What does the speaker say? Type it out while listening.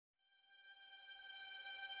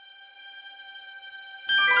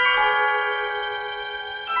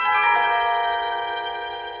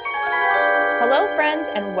Hello, friends,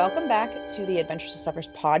 and welcome back to the Adventures of Steppers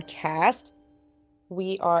podcast.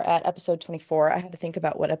 We are at episode 24. I had to think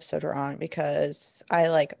about what episode we're on because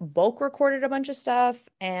I bulk recorded a bunch of stuff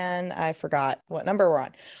and I forgot what number we're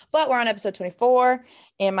on. But we're on episode 24,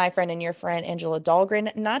 and my friend and your friend, Angela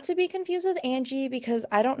Dahlgren, not to be confused with Angie because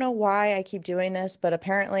I don't know why I keep doing this, but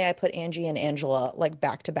apparently I put Angie and Angela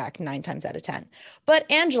back to back 9 times out of 10. But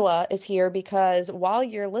Angela is here because while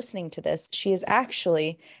you're listening to this, she is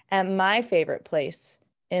actually at my favorite place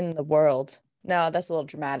in the world. No, that's a little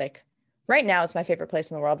dramatic. Right now, it's my favorite place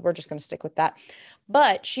in the world. We're just going to stick with that.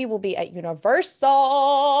 But she will be at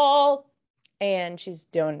Universal, and she's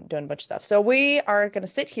doing a bunch of stuff. So we are going to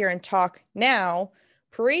sit here and talk now,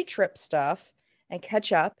 pre-trip stuff, and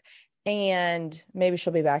catch up. And maybe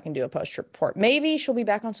she'll be back and do a post-trip report. Maybe she'll be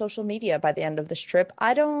back on social media by the end of this trip.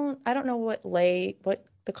 I don't know what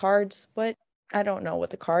the cards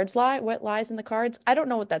lie, what lies in the cards. I don't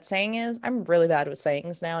know what that saying is. I'm really bad with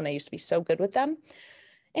sayings now, and I used to be so good with them.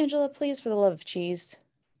 Angela, please, for the love of cheese,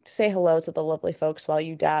 say hello to the lovely folks while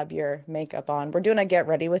you dab your makeup on. We're doing a get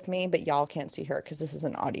ready with me, but y'all can't see her because this is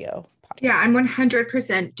an audio podcast. Yeah, I'm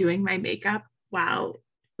 100% doing my makeup while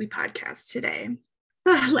we podcast today.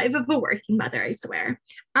 The life of a working mother, I swear.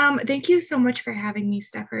 Thank you so much for having me,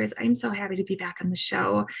 Steppers. I'm so happy to be back on the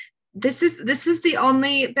show. This is the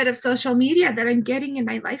only bit of social media that I'm getting in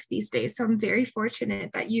my life these days, so I'm very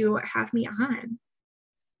fortunate that you have me on.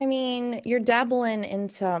 I mean, you're dabbling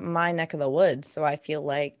into my neck of the woods, so I feel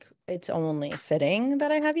like it's only fitting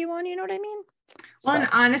that I have you on, you know what I mean? Well, and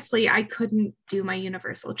honestly, I couldn't do my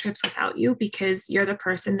Universal trips without you because you're the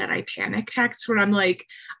person that I panic text when I'm like,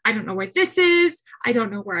 I don't know where this is. I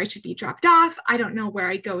don't know where I should be dropped off. I don't know where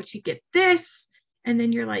I go to get this. And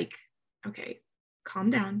then you're like, okay, calm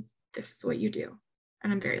down. This is what you do.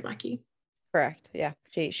 And I'm very lucky. Correct. Yeah,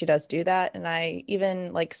 she does do that. And I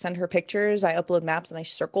even send her pictures. I upload maps and I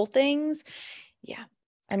circle things. Yeah.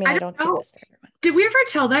 I mean, I don't do this for everyone. Did we ever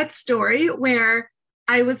tell that story where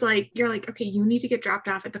I was like, you're like, okay, you need to get dropped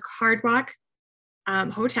off at the Card Walk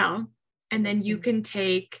hotel, and then you can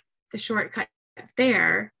take the shortcut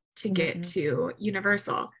there to get to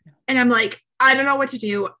Universal. And I'm like, I don't know what to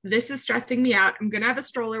do. This is stressing me out. I'm going to have a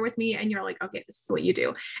stroller with me. And you're like, okay, this is what you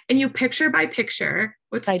do. And you picture by picture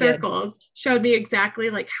with circles showed me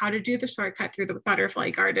exactly how to do the shortcut through the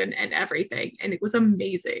butterfly garden and everything. And it was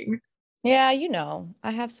amazing. Yeah,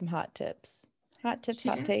 I have some hot tips. Hot tips,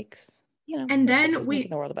 hot takes. And then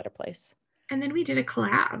making the world a better place. And then we did a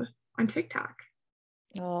collab on TikTok.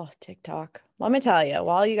 Oh, TikTok. Let me tell you,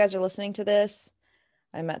 while you guys are listening to this,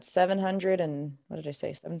 I'm at 700 and what did I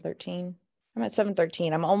say? 713. I'm at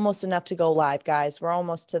 713. I'm almost enough to go live, guys. We're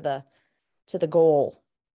almost to the goal.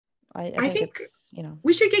 I think it's,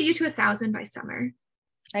 we should get you to 1,000 by summer.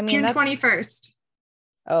 I mean, June 21st.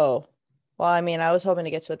 Oh, well, I mean, I was hoping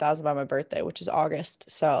to get to 1,000 by my birthday, which is August.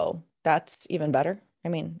 So that's even better. I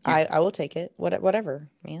mean, yeah. I will take it. Whatever,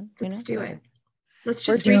 man. Let's do it. Let's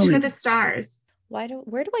just reach for the stars. Where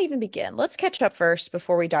do I even begin? Let's catch up first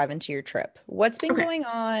before we dive into your trip. What's been going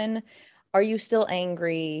on? Are you still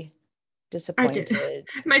angry? Disappointed?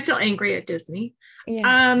 Am I still angry at Disney?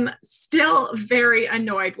 Yeah. Still very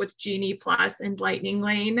annoyed with Genie Plus and Lightning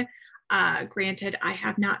Lane. Granted, I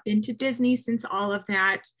have not been to Disney since all of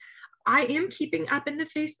that. I am keeping up in the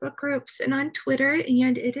Facebook groups and on Twitter,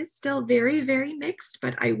 and it is still very, very mixed,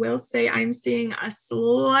 but I will say I'm seeing a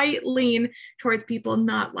slight lean towards people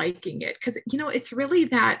not liking it because, it's really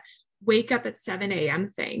that wake up at 7 a.m.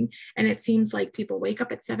 thing. And it seems like people wake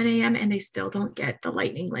up at 7 a.m. and they still don't get the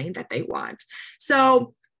Lightning Lane that they want.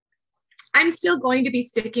 So I'm still going to be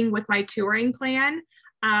sticking with my touring plan.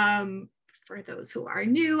 For those who are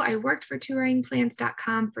new, I worked for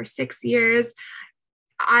touringplans.com for 6 years.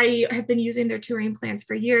 I have been using their touring plans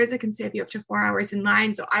for years. It can save you up to 4 hours in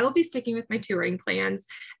line. So I will be sticking with my touring plans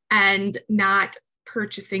and not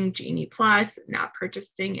purchasing Genie Plus, not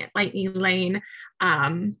purchasing at Lightning Lane.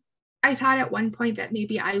 I thought at one point that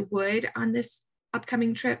maybe I would on this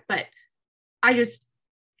upcoming trip, but I don't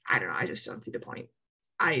know. I just don't see the point.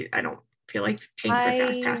 I don't feel like paying for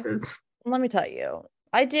fast passes. Let me tell you,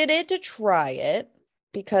 I did it to try it.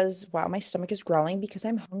 Because, wow, my stomach is growling because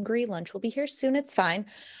I'm hungry. Lunch will be here soon. It's fine.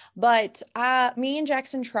 But me and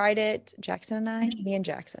Jackson tried it. Jackson and I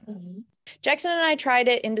tried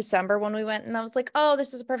it in December when we went. And I was like, oh,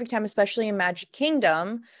 this is a perfect time, especially in Magic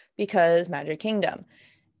Kingdom, because Magic Kingdom,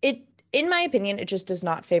 in my opinion, it just does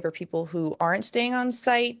not favor people who aren't staying on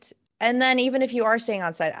site. And then even if you are staying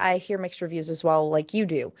on site, I hear mixed reviews as well, like you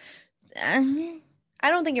do. I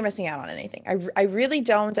don't think you're missing out on anything. I really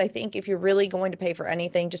don't. I think if you're really going to pay for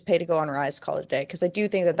anything, just pay to go on Rise, call it a day. Because I do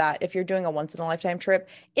think that if you're doing a once in a lifetime trip,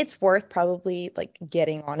 it's worth probably like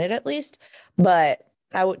getting on it at least. But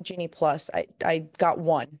I would Genie Plus, I got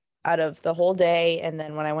one out of the whole day. And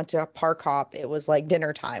then when I went to a park hop, it was like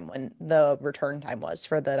dinner time when the return time was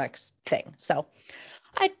for the next thing. So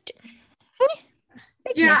I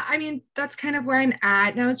yeah, I mean, that's kind of where I'm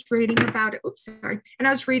at. And I was reading about it. Oops, sorry. And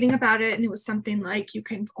I was reading about it, and it was something like you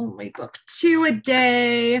can only book 2 a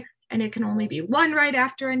day, and it can only be one right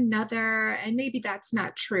after another. And maybe that's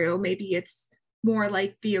not true. Maybe it's more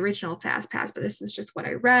like the original Fast Pass, but this is just what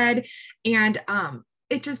I read. And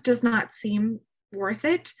it just does not seem worth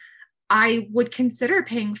it. I would consider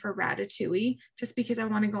paying for Ratatouille just because I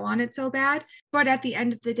want to go on it so bad. But at the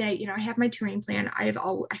end of the day, I have my touring plan. I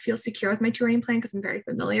feel secure with my touring plan because I'm very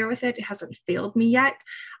familiar with it. It hasn't failed me yet.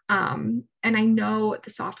 And I know the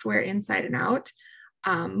software inside and out,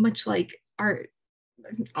 much like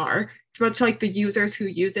much like the users who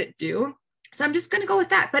use it do. So I'm just going to go with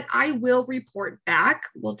that, but I will report back.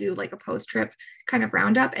 We'll do like a post-trip kind of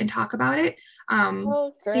roundup and talk about it.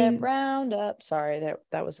 Post-trip roundup. Sorry,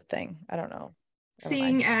 that was a thing. I don't know.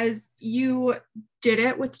 Seeing as you did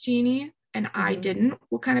it with Genie and I didn't,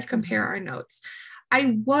 we'll kind of compare our notes.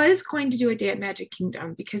 I was going to do a day at Magic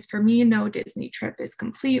Kingdom because for me, no Disney trip is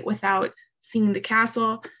complete without seeing the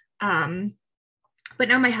castle. But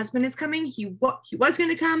now my husband is coming. He was going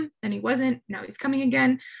to come and he wasn't. Now he's coming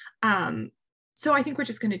again. So I think we're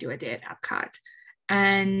just going to do a day at Epcot.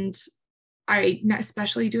 And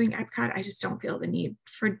especially doing Epcot, I just don't feel the need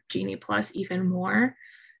for Genie Plus even more.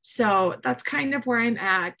 So that's kind of where I'm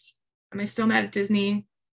at. Am I still mad at Disney?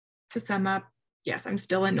 To sum up, yes, I'm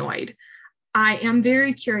still annoyed. I am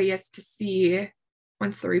very curious to see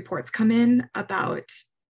once the reports come in about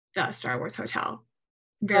the Star Wars Hotel.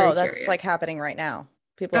 That's curious. Like happening right now.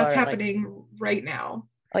 That's happening right now.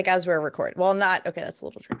 Like as we're recording. Well, okay, that's a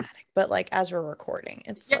little dramatic, but like as we're recording,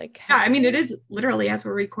 it's like. Yeah, I mean, it is literally as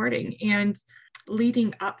we're recording. And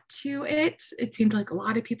leading up to it, it seemed like a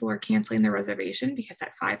lot of people were canceling their reservation because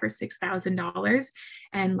at $5,000 or $6,000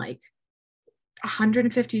 and like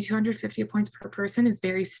 150, 250 points per person is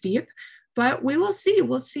very steep. But we will see.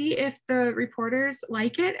 We'll see if the reporters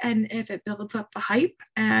like it and if it builds up the hype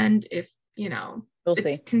and if, we'll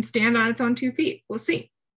see. Can stand on its own 2 feet. We'll see.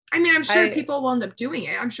 I mean, I'm sure people will end up doing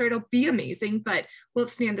it. I'm sure it'll be amazing, but will it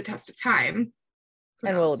stand the test of time?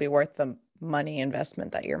 And will it be worth the money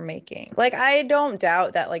investment that you're making? Like, I don't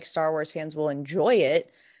doubt that like Star Wars fans will enjoy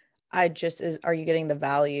it. Are you getting the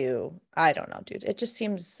value? I don't know, dude. It just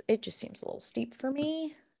seems a little steep for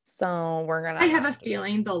me. So I have a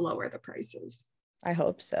feeling they'll lower the prices. I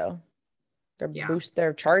hope so.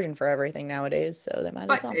 They're charging for everything nowadays, so they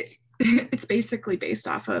might as well. It's basically based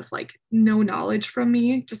off of like no knowledge from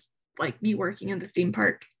me, just like me working in the theme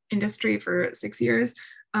park industry for 6 years.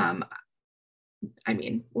 I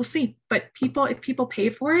mean, we'll see. But if people pay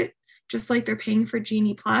for it, just like they're paying for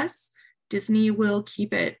Genie Plus, Disney will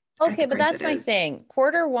keep it. Okay, but that's my thing.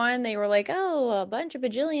 Q1, they were like, oh, a bunch of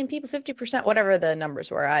bajillion people, 50%, whatever the numbers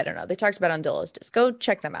were. I don't know. They talked about on Dillo's Disc. Go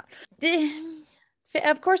check them out.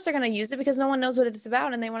 Of course they're going to use it because no one knows what it's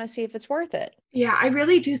about and they want to see if it's worth it. Yeah, I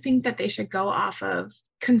really do think that they should go off of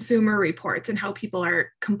consumer reports and how people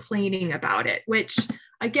are complaining about it, which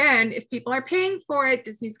again, if people are paying for it,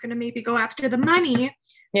 Disney's going to maybe go after the money.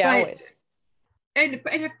 Yeah, always. And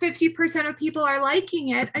if 50% of people are liking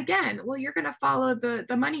it, again, well, you're going to follow the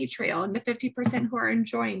money trail and the 50% who are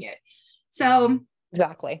enjoying it. So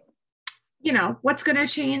exactly. What's going to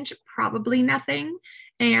change? Probably nothing.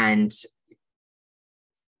 And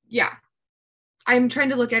yeah, I'm trying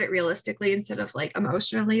to look at it realistically instead of like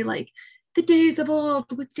emotionally, like the days of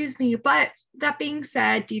old with Disney. But that being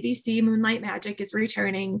said, DVC Moonlight Magic is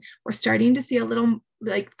returning. We're starting to see a little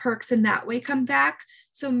like perks in that way come back.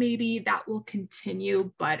 So maybe that will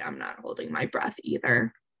continue, but I'm not holding my breath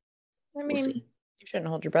either. I mean, you shouldn't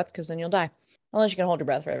hold your breath because then you'll die. Unless you can hold your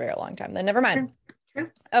breath for a very long time. Then never mind. True.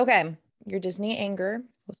 Okay. Your Disney anger,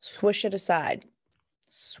 let's swish it aside.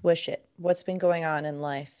 Swish it. What's been going on in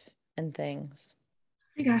life and things?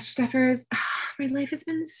 Oh my gosh, Steffers, my life has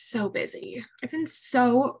been so busy. I've been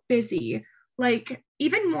so busy, like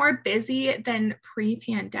even more busy than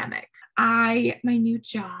pre-pandemic. My new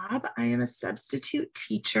job, I am a substitute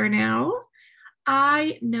teacher now.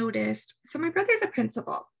 I noticed, so my brother's a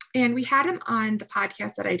principal and we had him on the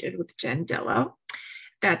podcast that I did with Jen Dillo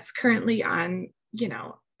that's currently on,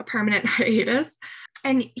 a permanent hiatus.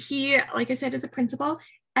 And he, like I said, is a principal.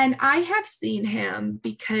 And I have seen him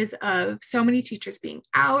because of so many teachers being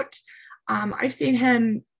out. I've seen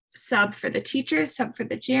him sub for the teachers, sub for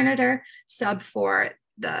the janitor, sub for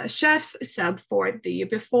the chefs, sub for the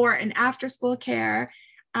before and after school care.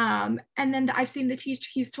 And then I've seen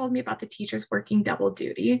he's told me about the teachers working double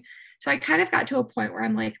duty. So I kind of got to a point where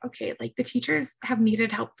I'm like, okay, like the teachers have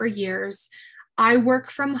needed help for years. I work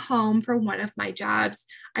from home for one of my jobs.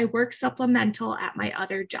 I work supplemental at my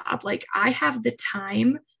other job. Like I have the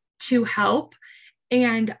time to help.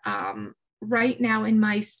 And right now in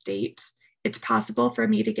my state, it's possible for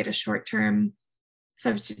me to get a short-term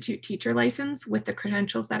substitute teacher license with the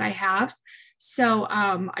credentials that I have. So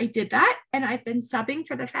I did that, and I've been subbing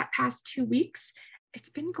for the past 2 weeks. It's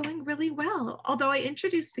been going really well. Although I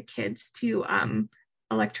introduced the kids to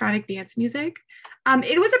electronic dance music.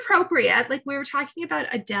 It was appropriate. Like we were talking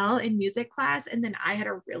about Adele in music class, and then I had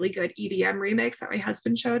a really good EDM remix that my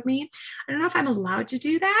husband showed me. I don't know if I'm allowed to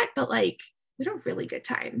do that, but like we had a really good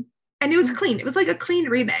time. And it was clean. It was like a clean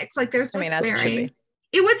remix. Like there's no swearing.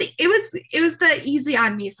 It was the Easy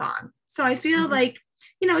on Me song. So I feel like,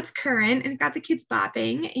 you know, it's current and it got the kids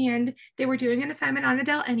bopping, and they were doing an assignment on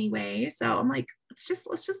Adele anyway. So I'm like, let's just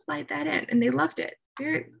slide that in. And they loved it.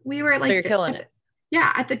 We were like, so you're killing it.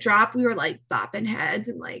 Yeah. At the drop, we were like bopping heads,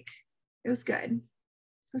 and like, it was good.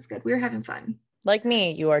 It was good. We were having fun. Like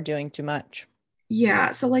me, you are doing too much. Yeah.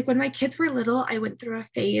 So like when my kids were little, I went through a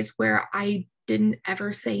phase where I didn't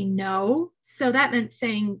ever say no. So that meant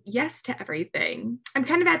saying yes to everything. I'm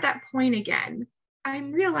kind of at that point again.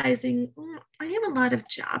 I'm realizing I have a lot of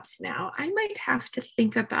jobs now. I might have to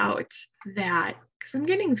think about that because I'm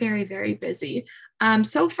getting very, very busy.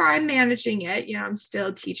 So far I'm managing it. You know, I'm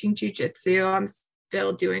still teaching jujitsu. I'm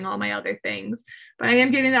still doing all my other things, but I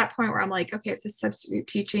am getting to that point where I'm like, okay, if the substitute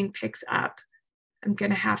teaching picks up, I'm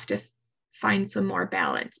going to have to find some more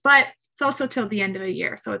balance, but it's also till the end of the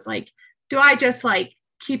year. So it's like, do I just like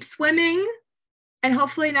keep swimming and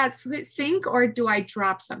hopefully not sink, or do I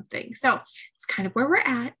drop something? So it's kind of where we're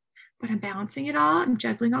at, but I'm balancing it all. I'm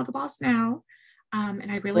juggling all the balls now. And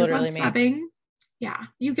I really love subbing. Yeah,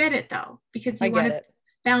 you get it though, because you want to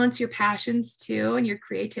balance your passions too and your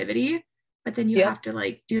creativity, but then you have to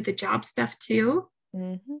like do the job stuff too.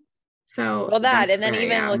 Mm-hmm. So well, that, and then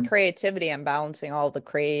even with creativity, I'm balancing all the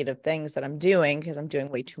creative things that I'm doing because I'm doing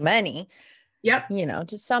way too many. Yep. You know,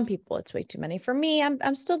 to some people it's way too many. For me,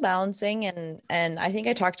 I'm still balancing, and I think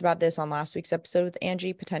I talked about this on last week's episode with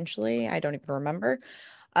Angie potentially. I don't even remember.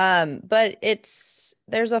 But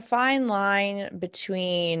there's a fine line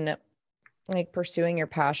between like pursuing your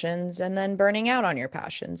passions and then burning out on your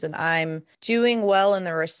passions. And I'm doing well in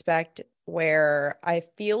the respect where I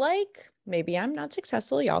feel like maybe I'm not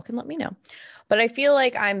successful. Y'all can let me know. But I feel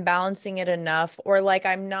like I'm balancing it enough, or like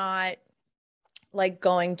I'm not like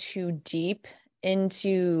going too deep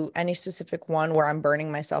into any specific one where I'm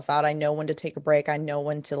burning myself out. I know when to take a break. I know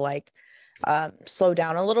when to like slow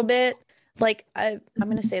down a little bit. Like I'm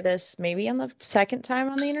going to say this maybe on the second time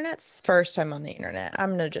on the internet, first time on the internet. I'm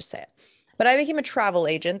going to just say it. But I became a travel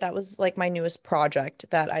agent. That was like my newest project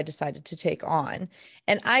that I decided to take on.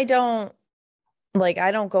 And I don't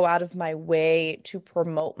go out of my way to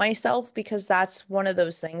promote myself, because that's one of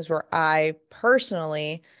those things where I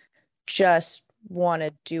personally just want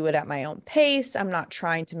to do it at my own pace. I'm not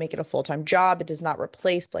trying to make it a full-time job. It does not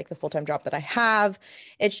replace like the full-time job that I have.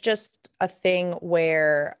 It's just a thing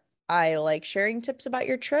where I like sharing tips about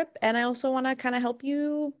your trip, and I also want to kind of help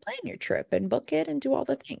you plan your trip and book it and do all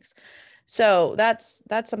the things. So that's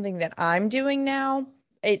something that I'm doing now.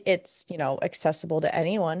 It's, you know, accessible to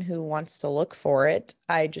anyone who wants to look for it.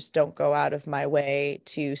 I just don't go out of my way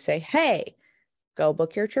to say, hey, go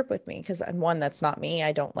book your trip with me, because one, that's not me.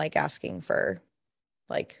 I don't like asking for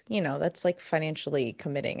like, you know, that's like financially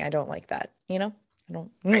committing. I don't like that, you know. I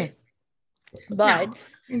don't. Right. But no,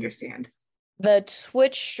 I understand. The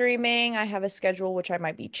Twitch streaming, I have a schedule which I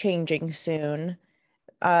might be changing soon.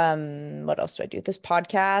 What else do I do? This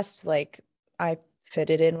podcast, like I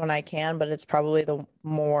fit it in when I can, but it's probably the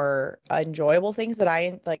more enjoyable things that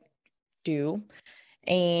I like do.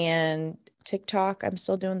 And TikTok, I'm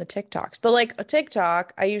still doing the TikToks, but like a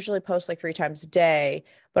TikTok, I usually post like 3 times a day,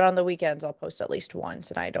 but on the weekends I'll post at least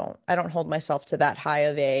once. And I don't hold myself to that high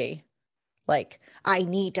of a, like, I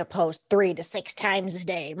need to post 3 to 6 times a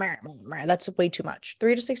day. That's way too much.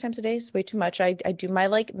 3 to 6 times a day is way too much. I do my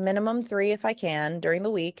like minimum 3 if I can during the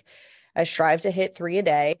week. I strive to hit 3 a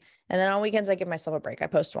day. And then on weekends, I give myself a break. I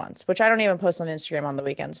post once, which I don't even post on Instagram on the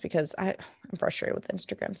weekends because I'm frustrated with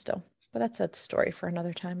Instagram still. But that's a story for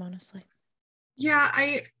another time, honestly. Yeah,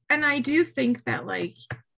 I do think that like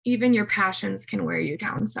even your passions can wear you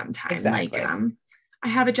down sometimes. Exactly. Like I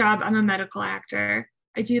have a job, I'm a medical actor.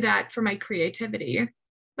 I do that for my creativity.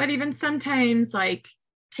 But even sometimes like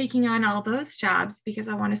taking on all those jobs because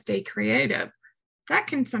I want to stay creative, that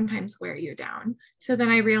can sometimes wear you down. So then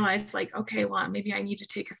I realized like, okay, well, maybe I need to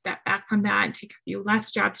take a step back from that and take a few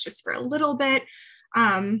less jobs just for a little bit.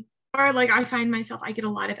 Or like I find myself, I get a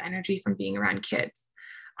lot of energy from being around kids.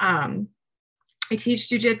 I teach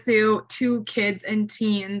jujitsu to kids and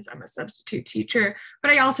teens. I'm a substitute teacher,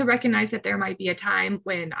 but I also recognize that there might be a time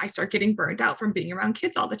when I start getting burned out from being around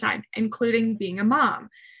kids all the time, including being a mom.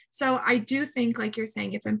 So I do think, like you're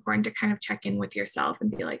saying, it's important to kind of check in with yourself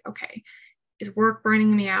and be like, okay, is work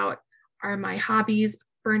burning me out? Are my hobbies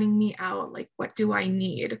burning me out? Like, what do I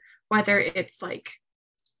need? Whether it's like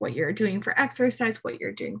what you're doing for exercise, what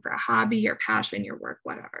you're doing for a hobby, your passion, your work,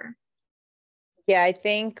 whatever. Yeah, I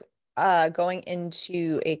think going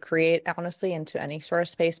into honestly into any sort of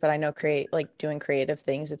space, but I know doing creative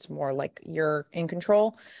things, it's more like you're in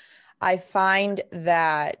control. I find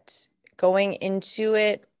that going into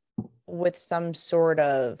it with some sort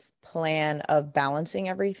of plan of balancing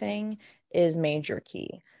everything is major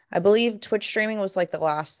key. I believe Twitch streaming was like the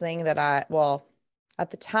last thing that at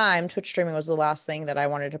the time, Twitch streaming was the last thing that I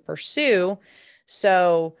wanted to pursue.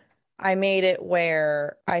 So I made it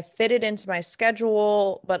where I fit it into my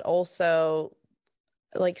schedule, but also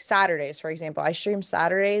like Saturdays, for example. I stream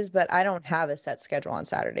Saturdays, but I don't have a set schedule on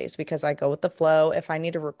Saturdays because I go with the flow. If I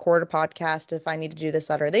need to record a podcast, if I need to do this,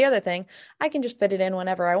 that, or the other thing, I can just fit it in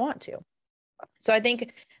whenever I want to. So I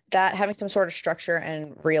think that having some sort of structure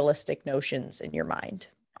and realistic notions in your mind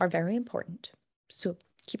are very important. So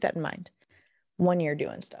keep that in mind when you're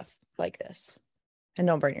doing stuff like this. And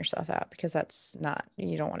don't burn yourself out because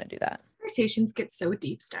you don't want to do that. Conversations get so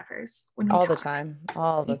deep, Steffers, when we all talk. The time,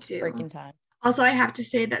 all the freaking time. Also, I have to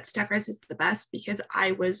say that Steffers is the best because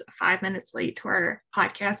I was 5 minutes late to our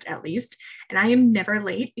podcast at least. And I am never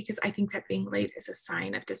late because I think that being late is a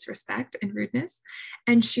sign of disrespect and rudeness.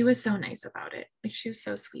 And she was so nice about it. Like, she was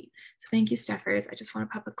so sweet. So thank you, Steffers. I just want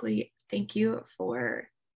to publicly thank you for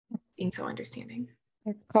being so understanding.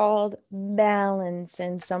 It's called balance.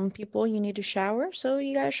 And some people you need to shower. So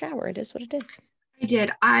you got to shower. It is what it is. I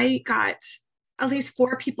did. I got at least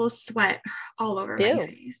 4 people's sweat all over my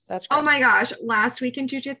face. That's gross. Oh my gosh. Last week in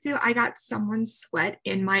jujitsu, I got someone's sweat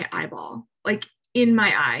in my eyeball, like in my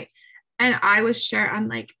eye. And I was sure, I'm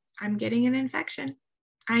like, I'm getting an infection.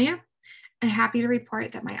 I am. I'm happy to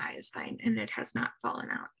report that my eye is fine and it has not fallen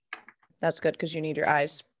out. That's good because you need your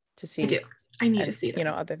eyes to see. I do. I need to see them.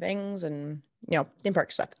 Other things and, theme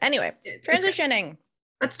park stuff. Anyway, transitioning.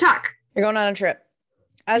 Let's talk. You're going on a trip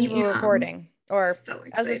as we're recording. Or so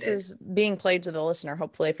as this is being played to the listener,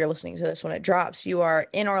 hopefully if you're listening to this when it drops, you are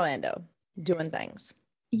in Orlando doing things.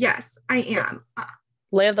 Yes, I am.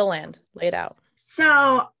 Lay of the land. Lay it out.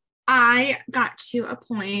 So I got to a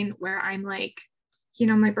point where I'm like,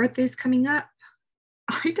 my birthday's coming up.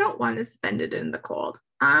 I don't want to spend it in the cold.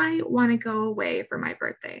 I want to go away for my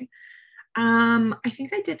birthday. I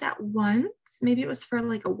think I did that once. Maybe it was for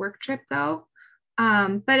like a work trip though.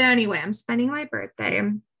 But anyway, I'm spending my birthday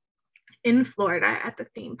in Florida at the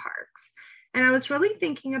theme parks. And I was really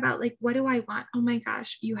thinking about like, what do I want? Oh my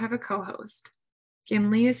gosh, you have a co-host.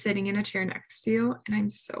 Gimli is sitting in a chair next to you. And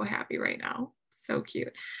I'm so happy right now. So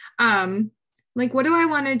cute. Like, what do I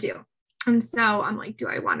want to do? And so I'm like, do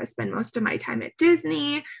I want to spend most of my time at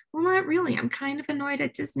Disney? Well, not really. I'm kind of annoyed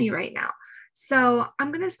at Disney right now. So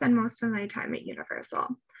I'm going to spend most of my time at Universal.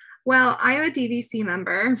 Well, I'm a DVC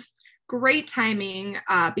member. Great timing,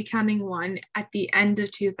 becoming one at the end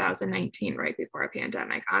of 2019, right before a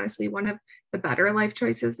pandemic. Honestly, one of the better life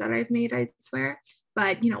choices that I've made, I swear.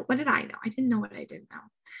 But, what did I know? I didn't know what I didn't know.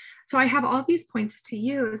 So I have all these points to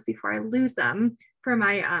use before I lose them for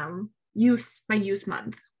my use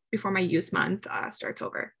month, before my use month starts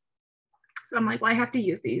over. So I'm like, well, I have to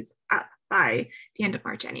use these by the end of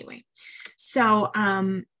March anyway. So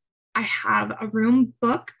I have a room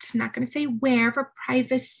booked. I'm not going to say where for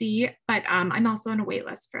privacy, but I'm also on a wait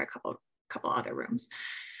list for a couple other rooms.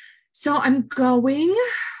 So I'm going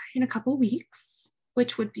in a couple weeks,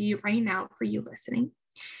 which would be right now for you listening.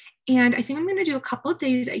 And I think I'm going to do a couple of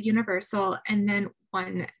days at Universal and then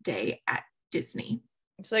one day at Disney.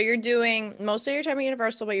 So you're doing most of your time at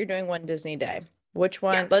Universal, but you're doing one Disney day. Which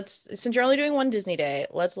one? Yeah. Since you're only doing one Disney day,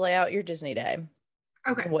 let's lay out your Disney day.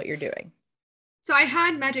 Okay. What you're doing. So I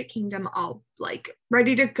had Magic Kingdom all like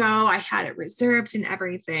ready to go. I had it reserved and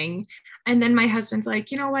everything. And then my husband's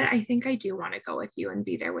like, you know what? I think I do want to go with you and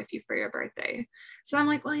be there with you for your birthday. So I'm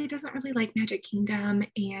like, well, he doesn't really like Magic Kingdom.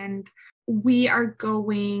 And we are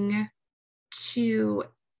going to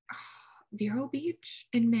Vero Beach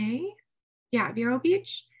in May. Yeah, Vero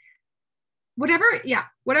Beach.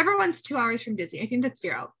 whatever one's 2 hours from Disney. I think that's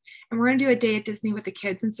Vero. And we're going to do a day at Disney with the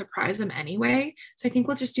kids and surprise them anyway. So I think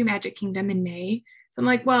we'll just do Magic Kingdom in May. So I'm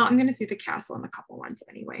like, well, I'm going to see the castle and a couple ones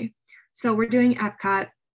anyway. So we're doing Epcot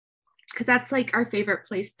because that's like our favorite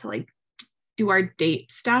place to like do our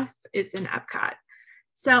date stuff is in Epcot.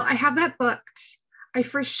 So I have that booked. I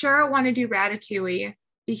for sure want to do Ratatouille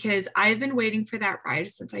because I've been waiting for that ride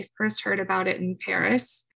since I first heard about it in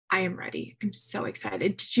Paris. I am ready. I'm so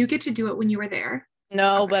excited. Did you get to do it when you were there?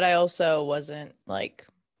 No, but I also wasn't like,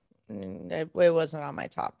 it wasn't on my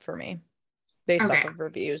top for me. Based off of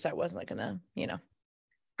reviews, I wasn't gonna,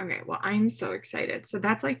 Okay, well, I'm so excited. So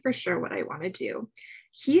that's like for sure what I want to do.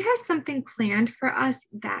 He has something planned for us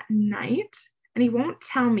that night, and he won't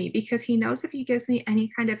tell me because he knows if he gives me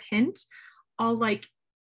any kind of hint, I'll like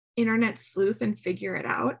internet sleuth and figure it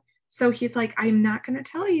out. So he's like, I'm not going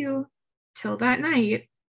to tell you till that night.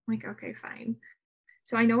 I'm like, okay, fine.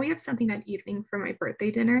 So I know we have something that evening for my birthday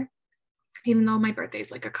dinner, even though my birthday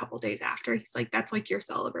is like a couple days after. He's like, that's like your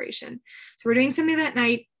celebration. So we're doing something that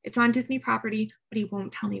night. It's on Disney property, but he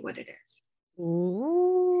won't tell me what it is.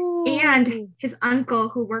 Ooh. And his uncle,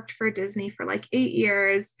 who worked for Disney for like 8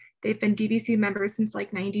 years, they've been DVC members since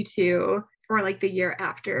like 92 or like the year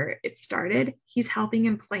after it started. He's helping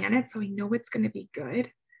him plan it. So I know it's going to be good.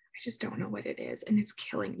 I just don't know what it is. And it's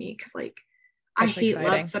killing me because like, I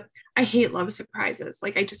hate love surprises.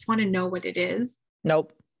 Like, I just want to know what it is.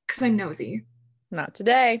 Nope. Because I'm nosy. Not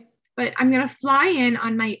today. But I'm going to fly in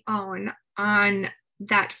on my own on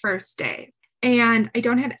that first day. And I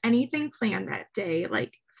don't have anything planned that day,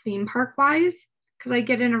 like theme park wise, because I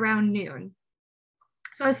get in around noon.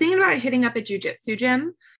 So I was thinking about hitting up a jiu-jitsu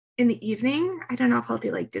gym in the evening. I don't know if I'll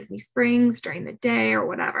do like Disney Springs during the day or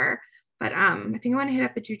whatever. But I think I want to hit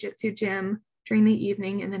up a jiu-jitsu gym during the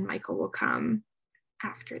evening, and then Michael will come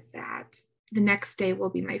after that. The next day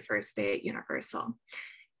will be my first day at Universal.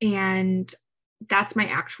 And that's my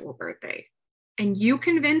actual birthday. And you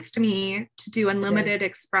convinced me to do unlimited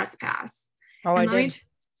express pass. Oh, and I did.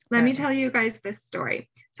 Let me tell you guys this story.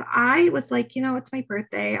 So I was like, it's my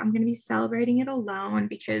birthday. I'm going to be celebrating it alone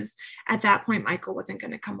because at that point, Michael wasn't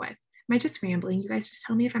going to come with. Am I just rambling? You guys just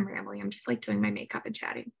tell me if I'm rambling. I'm just like doing my makeup and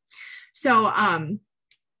chatting. So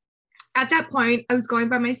at that point, I was going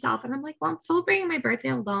by myself and I'm like, well, I'm celebrating my birthday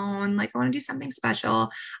alone. Like, I want to do something special.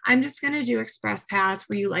 I'm just going to do express pass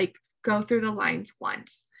where you like go through the lines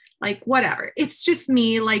once, like whatever. It's just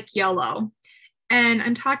me, like YOLO. And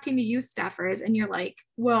I'm talking to you, Steffers, and you're like,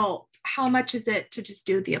 well, how much is it to just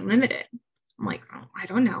do the unlimited? I'm like, oh, I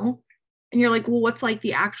don't know. And you're like, well, what's like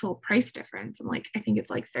the actual price difference? I'm like, I think it's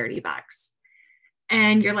like $30.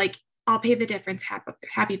 And you're like, I'll pay the difference.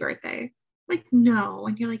 Happy birthday. Like, no.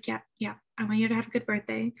 And you're like, yeah, I want you to have a good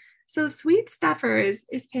birthday. So Sweet Steffers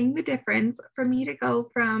is paying the difference for me to go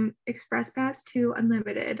from express pass to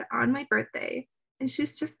unlimited on my birthday. And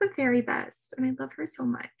she's just the very best. And I love her so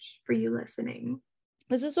much for you listening.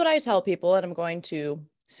 This is what I tell people, and I'm going to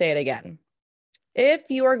say it again. If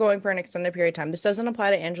you are going for an extended period of time, this doesn't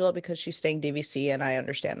apply to Angela because she's staying DVC, and I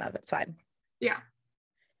understand that. That's fine. Yeah.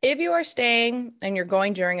 If you are staying and you're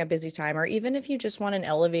going during a busy time, or even if you just want an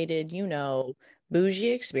elevated,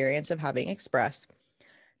 bougie experience of having Express,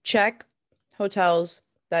 check hotels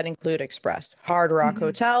that include Express. Hard Rock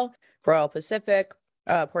Hotel, Royal Pacific,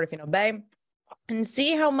 Portofino Bay, and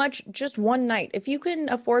see how much just one night. If you can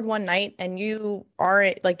afford one night and you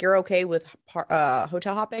aren't like you're okay with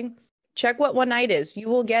hotel hopping, check what one night is. You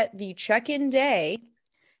will get the check-in day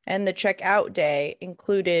and the checkout day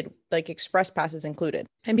included, like express passes included.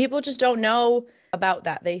 And people just don't know about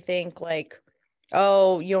that. They think like,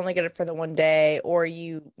 oh, you only get it for the one day, or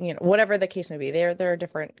whatever the case may be. There are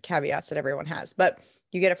different caveats that everyone has, but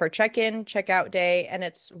you get it for check-in, checkout day, and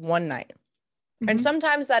it's one night. And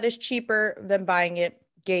sometimes that is cheaper than buying it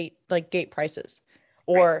gate prices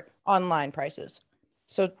or online prices.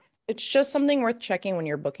 So it's just something worth checking when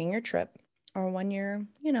you're booking your trip or when you're,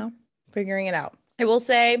 figuring it out. I will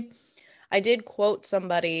say I did quote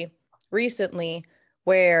somebody recently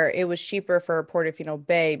where it was cheaper for Portofino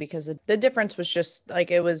Bay because the difference was just like,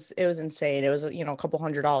 it was insane. It was, a couple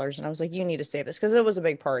 $100. And I was like, you need to save this because it was a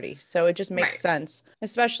big party. So it just makes sense,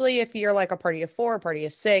 especially if you're like a party of 4, a party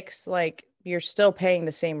of 6, like you're still paying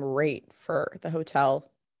the same rate for the hotel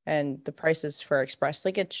and the prices for Express.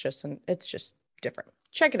 Like it's just different.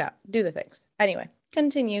 Check it out. Do the things. Anyway,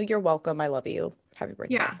 continue. You're welcome. I love you. Happy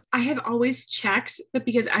birthday. Yeah, I have always checked, but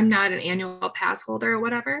because I'm not an annual pass holder or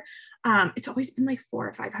whatever, it's always been like $400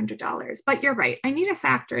 or $500. But you're right. I need to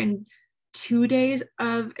factor in 2 days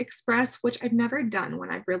of express, which I've never done when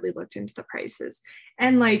I've really looked into the prices.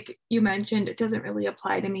 And like you mentioned, it doesn't really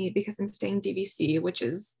apply to me because I'm staying DVC, which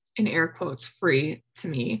is in air quotes free to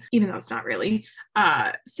me, even though it's not really.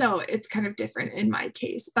 So it's kind of different in my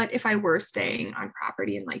case. But if I were staying on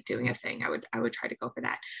property and like doing a thing, I would try to go for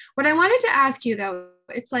that. What I wanted to ask you though,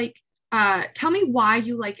 it's like, tell me why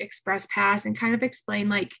you like Express Pass and kind of explain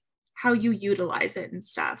like how you utilize it and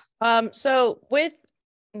stuff. So with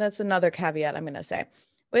that's another caveat I'm going to say.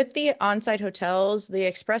 With the on-site hotels, the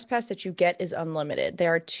Express Pass that you get is unlimited.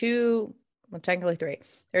 There are two, well, technically three.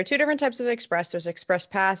 There are two different types of Express. There's Express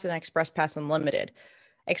Pass and Express Pass Unlimited.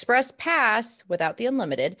 Express Pass, without the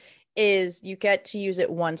unlimited, is you get to use it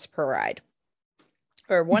once per ride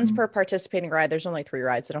or once per participating ride. There's only 3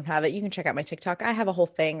 rides that don't have it. You can check out my TikTok. I have a whole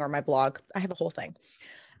thing, or my blog. I have a whole thing.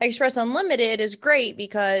 Express Unlimited is great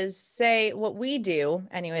because, say, what we do,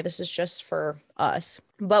 anyway, this is just for us,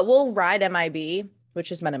 but we'll ride MIB,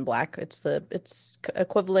 which is Men in Black. It's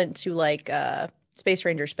equivalent to like Space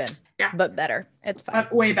Ranger spin, but better. It's fine.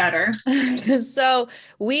 Way better. So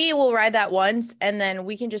we will ride that once and then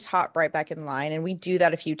we can just hop right back in line, and we do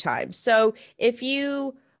that a few times. So if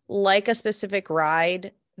you like a specific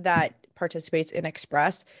ride that participates in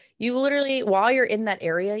Express, you literally, while you're in that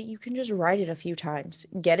area, you can just ride it a few times,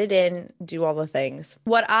 get it in, do all the things.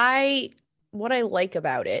 What I like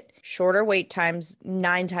about it, shorter wait times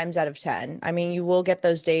 9 times out of 10. I mean, you will get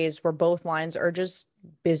those days where both lines are just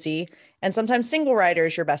busy, and sometimes single rider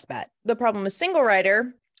is your best bet. The problem with single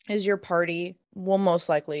rider is your party will most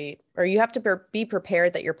likely, or you have to be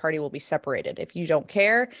prepared that your party will be separated. If you don't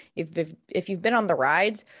care, if you've been on the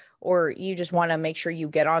rides, or you just want to make sure you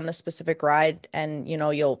get on the specific ride and,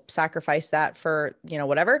 you'll sacrifice that for,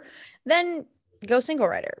 whatever, then go single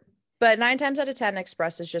rider. But 9 times out of 10,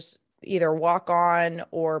 Express is just either walk on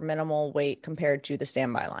or minimal wait compared to the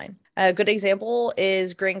standby line. A good example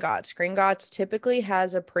is Gringotts. Gringotts typically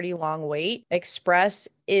has a pretty long wait. Express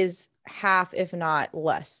is half, if not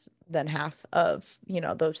less than half of,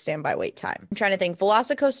 the standby wait time. I'm trying to think.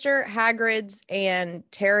 Velocicoaster, Hagrid's, and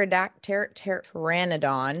Pteranodon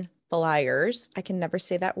Flyers, I can never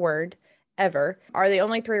say that word ever, are the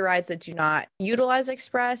only 3 rides that do not utilize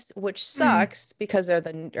Express, which sucks because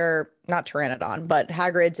they're not Pteranodon, but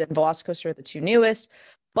Hagrid's and Velocicoaster are the 2 newest.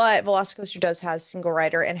 But Velocicoaster does have single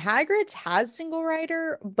rider, and Hagrid's has single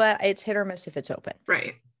rider, but it's hit or miss if it's open.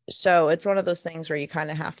 Right. So it's one of those things where you kind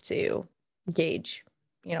of have to gauge,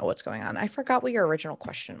 what's going on. I forgot what your original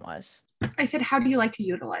question was. I said, how do you like to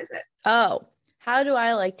utilize it? Oh, how do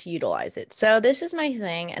I like to utilize it? So this is my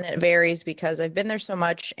thing, and it varies because I've been there so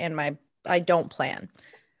much and I don't plan.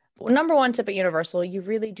 Well, number one tip at Universal, you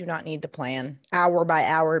really do not need to plan hour by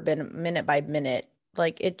hour, minute by minute.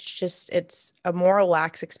 Like it's a more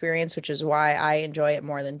relaxed experience, which is why I enjoy it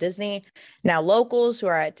more than Disney. Now, locals who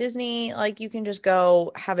are at Disney, like you can just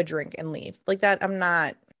go have a drink and leave. Like that,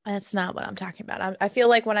 that's not what I'm talking about. I feel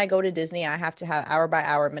like when I go to Disney, I have to have hour by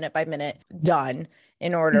hour, minute by minute done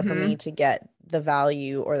in order for me to get the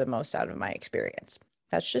value or the most out of my experience.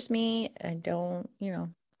 That's just me. I don't,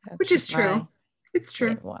 which is true. It's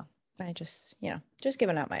true. Well, I just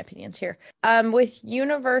giving out my opinions here. With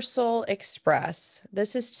Universal Express,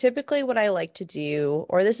 this is typically what I like to do,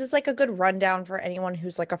 or this is like a good rundown for anyone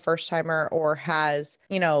who's like a first timer or has,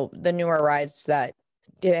 the newer rides that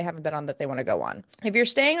they haven't been on that they want to go on. If you're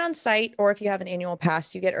staying on site or if you have an annual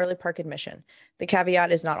pass, you get early park admission. The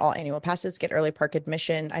caveat is not all annual passes get early park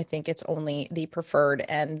admission. I think it's only the preferred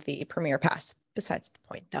and the premier pass. Besides the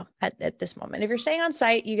point, though, at this moment, if you're staying on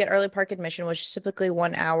site, you get early park admission, which is typically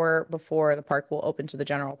 1 hour before the park will open to the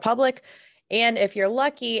general public. And if you're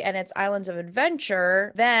lucky and it's Islands of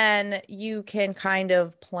Adventure, then you can kind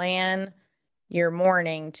of plan your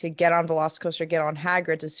morning to get on Velocicoaster, get on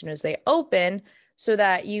Hagrid's as soon as they open, so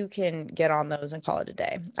that you can get on those and call it a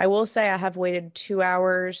day. I will say I have waited 2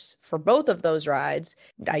 hours for both of those rides.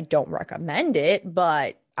 I don't recommend it,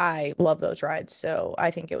 but I love those rides. So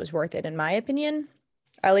I think it was worth it in my opinion,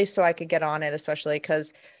 at least so I could get on it, especially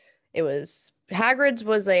because Hagrid's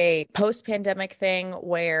was a post-pandemic thing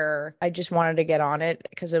where I just wanted to get on it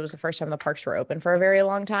because it was the first time the parks were open for a very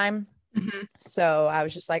long time. So I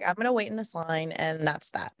was just like, I'm going to wait in this line, and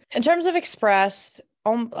that's that. In terms of Express,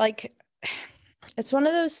 it's one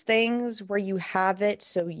of those things where you have it,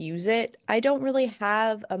 so use it. I don't really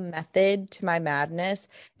have a method to my madness.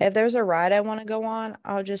 If there's a ride I want to go on,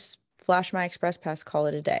 I'll just flash my Express Pass, call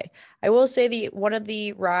it a day. I will say two of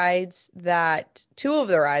the rides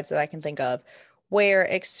that I can think of where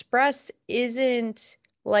Express isn't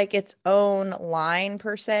like its own line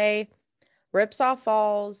per se, Ripsaw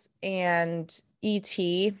Falls and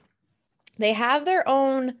E.T., They have their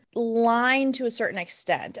own line to a certain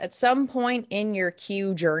extent. At some point in your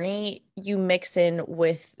queue journey, you mix in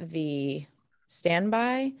with the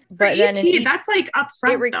standby, but then in that's like up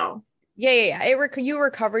front though. Yeah. You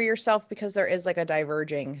recover yourself because there is like a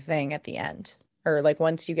diverging thing at the end, or like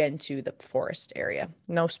once you get into the forest area.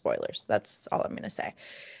 No spoilers. That's all I'm gonna say.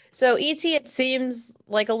 So ET, it seems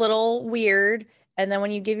like a little weird. And then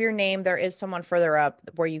when you give your name, there is someone further up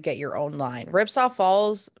where you get your own line. Ripsaw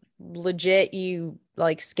Falls, legit, you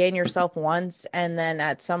like scan yourself once, and then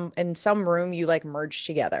in some room you like merge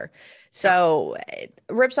together. So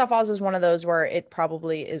Ripsaw Falls is one of those where it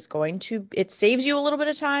probably is it saves you a little bit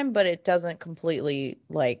of time, but it doesn't completely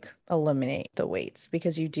like eliminate the waits,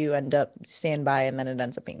 because you do end up standby and then it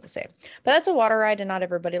ends up being the same. But that's a water ride and not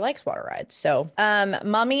everybody likes water rides. So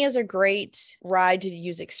Mummy is a great ride to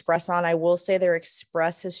use Express on. I will say their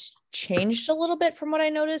Express has changed a little bit from what I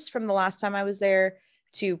noticed from the last time I was there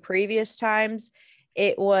to previous times.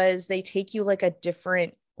 They take you like a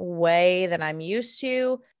different way than I'm used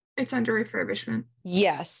to. It's under refurbishment.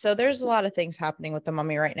 Yes. So there's a lot of things happening with the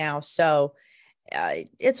Mummy right now. So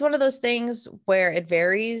it's one of those things where it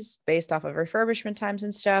varies based off of refurbishment times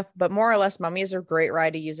and stuff, but more or less Mummy is a great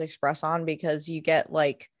ride to use Express on, because you get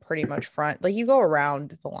like pretty much front, like you go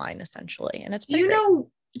around the line essentially, and it's pretty great.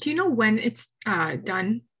 Do you know when it's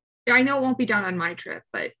done? I know it won't be done on my trip,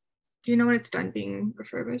 but do you know when it's done being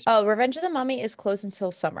refurbished? Oh, Revenge of the Mummy is closed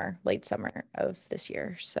until late summer of this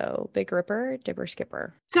year. So Big Ripper, Dibber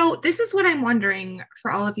Skipper. So this is what I'm wondering for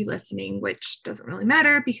all of you listening, which doesn't really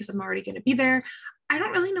matter because I'm already going to be there. I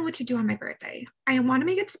don't really know what to do on my birthday. I want to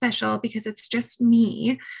make it special because it's just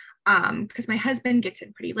me. Because my husband gets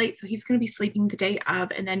in pretty late, so he's going to be sleeping the day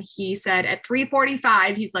of. And then he said at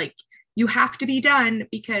 3:45, he's like, you have to be done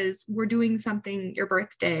because we're doing something your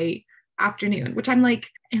birthday afternoon, which I'm like,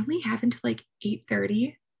 I only have until like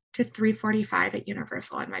 8:30 to 3:45 at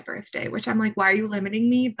Universal on my birthday, which I'm like, why are you limiting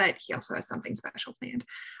me? But he also has something special planned.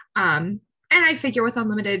 And I figure with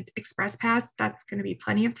unlimited express pass, that's going to be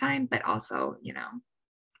plenty of time, but also,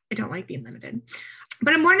 I don't like being limited.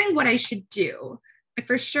 But I'm wondering what I should do. I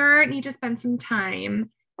for sure need to spend some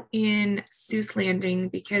time in Seuss Landing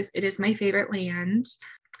because it is my favorite land,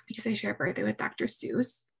 because I share a birthday with Dr.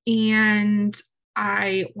 Seuss. And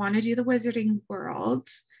I want to do the Wizarding World.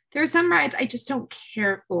 There are some rides I just don't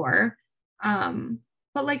care for.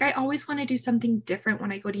 But like I always want to do something different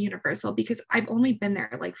when I go to Universal, because I've only been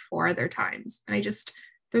there like 4 other times. And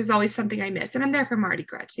there's always something I miss. And I'm there for Mardi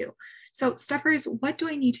Gras too. So Steffers, what do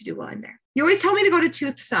I need to do while I'm there? You always tell me to go to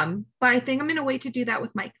Toothsome, but I think I'm going to wait to do that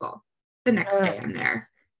with Michael the next day I'm there.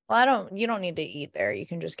 Well, you don't need to eat there. You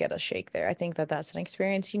can just get a shake there. I think that's an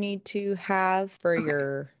experience you need to have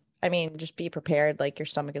for just be prepared. Like your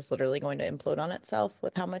stomach is literally going to implode on itself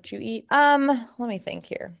with how much you eat. Let me think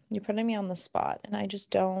here. You're putting me on the spot and I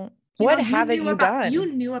just don't. What haven't you done? You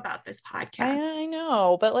knew about this podcast. I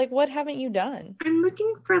know, but like, what haven't you done? I'm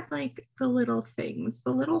looking for like the little things, the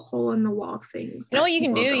little hole in the wall things. You know what you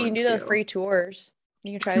can do? You can do the free tours.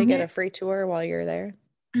 You can try to get a free tour while you're there.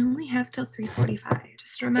 I only have till 3:45.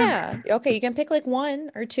 Just remember. Yeah. Okay. You can pick like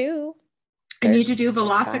 1 or 2. I need to do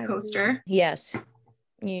Velocicoaster. Yes.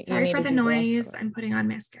 Sorry for the noise. I'm putting on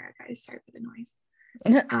mascara, guys. Sorry for the noise.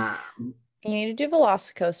 You need to do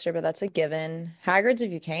Velocicoaster, but that's a given. Hagrid's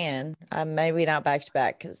if you can. Maybe not back to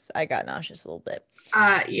back because I got nauseous a little bit.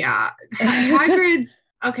 Yeah. Hagrid's.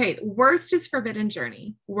 Okay, worst is Forbidden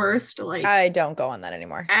Journey. Worst, like I don't go on that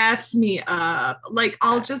anymore. F's me up. Like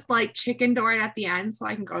I'll just like chicken door it at the end so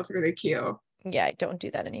I can go through the queue. Yeah, I don't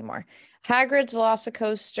do that anymore. Hagrid's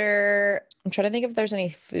Velocicoaster. I'm trying to think if there's any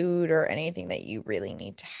food or anything that you really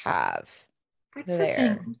need to have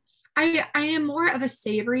there. I am more of a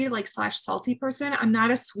savory like / salty person. I'm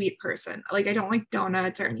not a sweet person. Like I don't like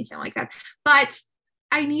donuts or anything like that. But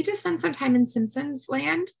I need to spend some time in Simpsons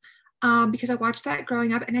Land. Because I watched that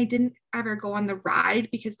growing up and I didn't ever go on the ride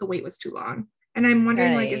because the wait was too long. And I'm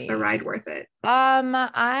wondering, like, is the ride worth it?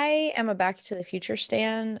 I am a Back to the Future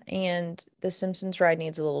stan, and the Simpsons ride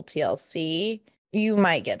needs a little TLC. You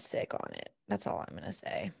might get sick on it. That's all I'm gonna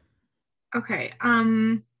say. Okay.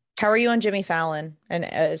 How are you on Jimmy Fallon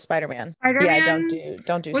and Spider-Man? Yeah,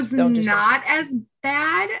 don't do. Not as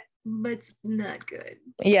bad, but it's not good.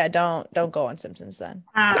 Yeah, don't go on Simpsons then.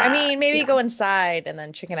 Maybe go inside and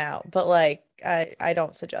then chicken out, but like I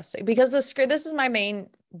don't suggest it because this is my main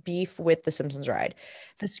beef with the Simpsons ride.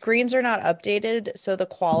 The screens are not updated, so the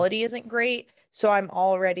quality isn't great. So I'm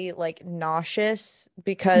already like nauseous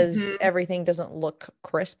because everything doesn't look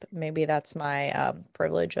crisp. Maybe that's my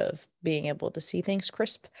privilege of being able to see things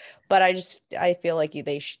crisp, but I feel like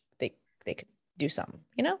they could do something,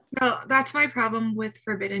 you know? No, that's my problem with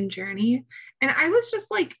Forbidden Journey. And I was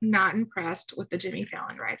just like not impressed with the Jimmy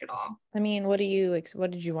Fallon ride at all. I mean, what did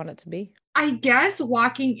you want it to be? I guess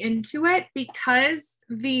walking into it, because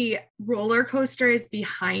the roller coaster is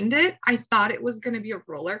behind it, I thought it was going to be a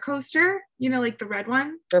roller coaster, like the red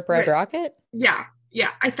one. Rip Red Rocket? Yeah.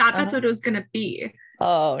 Yeah. I thought that's what it was going to be.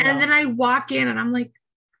 Oh, and then I walk in and I'm like,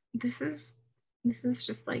 this is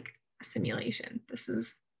just like a simulation. This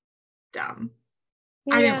is dumb.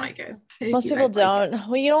 Yeah. I didn't like it. Most people don't.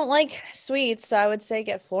 Well, you don't like sweets, so I would say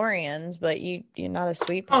get Florian's, but you're not a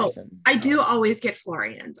sweet person. I do always get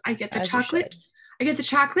Florian's. I get the chocolate. I get the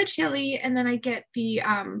chocolate chili, and then I get the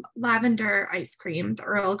lavender ice cream, the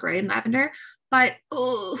Earl Grey and lavender. But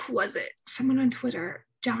who was it? Someone on Twitter,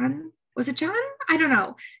 John? Was it John? I don't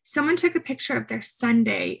know. Someone took a picture of their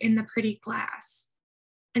sundae in the pretty glass,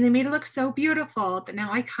 and they made it look so beautiful that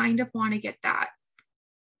now I kind of want to get that.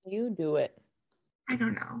 You do it. I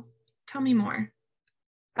don't know. Tell me more.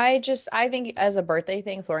 I think as a birthday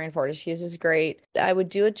thing, Florian Fortescue's is great. I would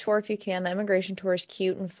do a tour if you can. The immigration tour is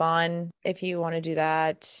cute and fun if you want to do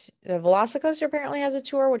that. The Velocicoaster apparently has a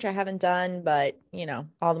tour, which I haven't done, but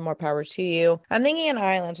all the more power to you. I'm thinking an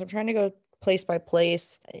island, so I'm trying to go place by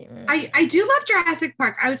place. I do love Jurassic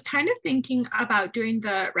Park. I was kind of thinking about doing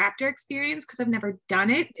the Raptor experience because I've never done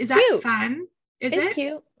it. Is that cute. Fun? It's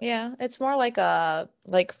cute. Yeah. It's more like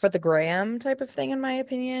for the gram type of thing, in my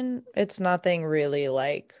opinion. It's nothing really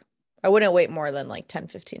I wouldn't wait more than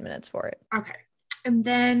 10-15 minutes for it. Okay. And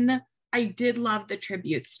then I did love the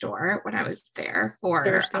tribute store when I was there for.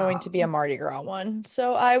 There's going to be a Mardi Gras one.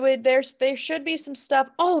 So there should be some stuff.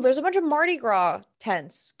 Oh, there's a bunch of Mardi Gras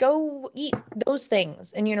tents. Go eat those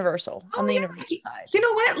things in Universal on the Universal side. You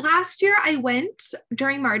know what? Last year I went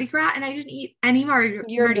during Mardi Gras and I didn't eat any Mardi Gras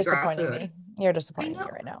food. You're disappointing me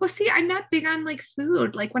right now. Well, see, I'm not big on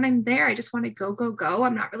food. When I'm there, I just want to go, go, go.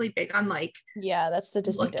 I'm not really big on yeah, that's the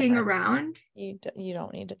Disney looking difference. Around. You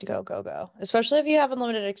don't need to go, go, go. Especially if you have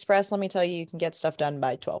Unlimited Express. Let me tell you can get stuff done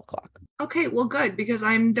by 12 o'clock. Okay, well, good, because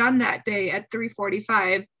I'm done that day at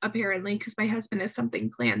 3:45 apparently, because my husband has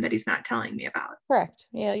something planned that he's not telling me about. Correct.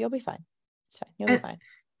 Yeah, you'll be fine. It's fine. You'll be fine.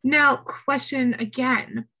 Now, question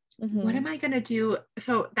again. Mm-hmm. What am I going to do?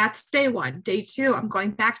 So that's day one. Day two, I'm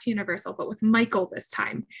going back to Universal, but with Michael this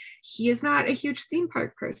time. He is not a huge theme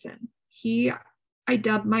park person. I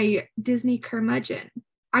dubbed my Disney curmudgeon.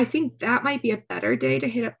 I think that might be a better day to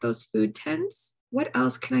hit up those food tents. What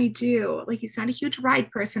else can I do? He's not a huge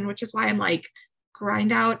ride person, which is why I'm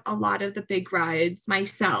grind out a lot of the big rides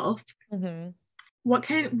myself. Mm-hmm.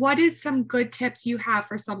 What is some good tips you have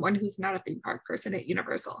for someone who's not a theme park person at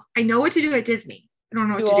Universal? I know what to do at Disney. I don't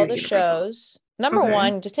know what to do all at the Universal. shows. Number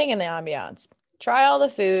one, just take in the ambiance. Try all the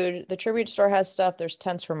food. The tribute store has stuff. There's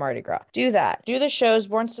tents for Mardi Gras. Do that. Do the shows.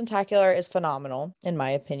 Born Spectacular is phenomenal, in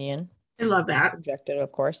my opinion. I love that. Subjective,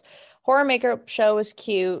 of course. Horror Makeup Show is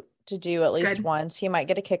cute to do at least once. He might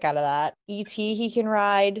get a kick out of that. E.T. he can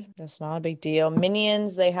ride. That's not a big deal.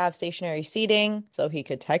 Minions, they have stationary seating, so he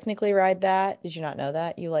could technically ride that. Did you not know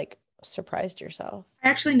that? You surprised yourself. I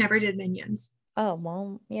actually never did Minions. Oh,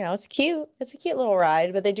 well, it's cute. It's a cute little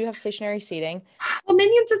ride, but they do have stationary seating. Well,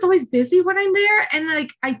 Minions is always busy when I'm there, and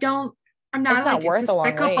I'm not a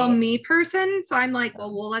Despicable Me person, so I'm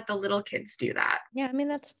well, we'll let the little kids do that. Yeah, I mean,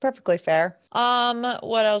 that's perfectly fair.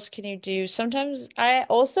 What else can you do? Sometimes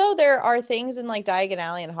there are things in Diagon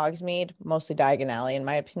Alley and Hogsmeade, mostly Diagon Alley in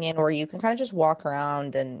my opinion, where you can kind of just walk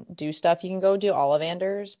around and do stuff. You can go do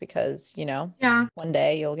Ollivanders because, one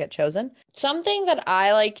day you'll get chosen. Something that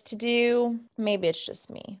I like to do, maybe it's just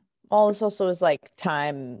me. All this also is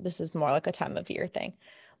time. This is more a time of year thing.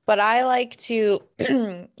 But I like to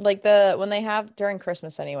when they have during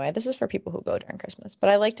Christmas anyway, this is for people who go during Christmas, but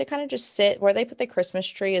I like to kind of just sit where they put the Christmas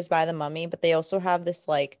tree is by the Mummy, but they also have this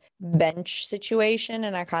bench situation.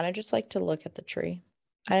 And I kind of just like to look at the tree.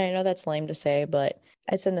 I know that's lame to say, but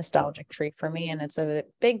it's a nostalgic tree for me. And it's a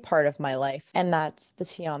big part of my life. And that's the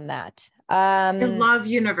tea on that. I love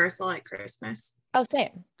Universal at Christmas. Oh,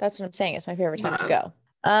 same. That's what I'm saying. It's my favorite time to go.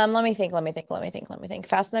 Let me think.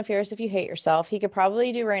 Fast and the Furious if you hate yourself. He could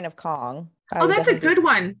probably do Reign of Kong. That's a good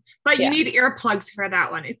one. But you need earplugs for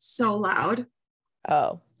that one. It's so loud.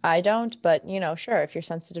 Oh, I don't, but sure, if you're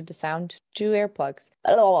sensitive to sound, do earplugs.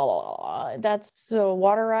 That's a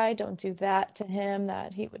water ride. Don't do that to him.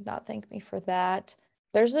 That he would not thank me for that.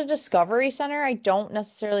 There's a Discovery Center. I don't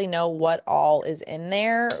necessarily know what all is in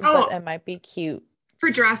there, but it might be cute.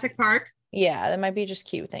 For Jurassic Park? Yeah, that might be just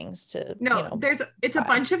cute things to. No, it's a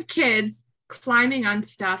bunch of kids climbing on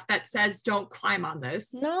stuff that says don't climb on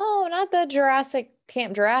this. No, not the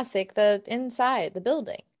Camp Jurassic, the inside the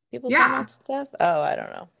building. People Yeah. comment stuff? Oh, I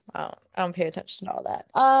don't know. I don't pay attention to all that.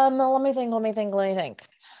 Let me think.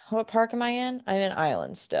 What park am I in? I'm in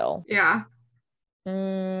Island still. Yeah.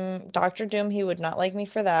 Doctor Doom, he would not like me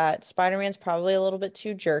for that. Spider-Man's probably a little bit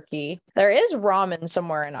too jerky. There is ramen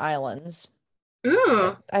somewhere in Islands.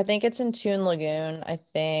 Ooh. I think it's in Toon Lagoon. I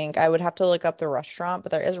think I would have to look up the restaurant,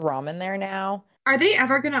 but there is ramen there now. Are they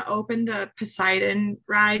ever gonna open the Poseidon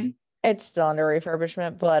ride? It's still under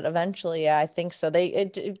refurbishment, but eventually, yeah, I think so.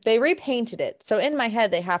 They repainted it. So in my head,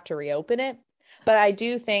 they have to reopen it. But I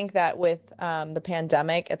do think that with the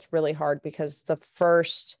pandemic, it's really hard because the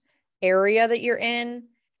first area that you're in,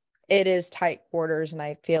 it is tight quarters, and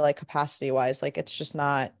I feel like capacity wise, like it's just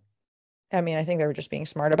not. I mean, I think they were just being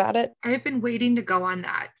smart about it. I've been waiting to go on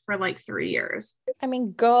that for like 3 years. I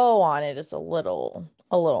mean, go on it is a little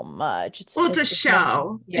much. Well, it's a It's nothing.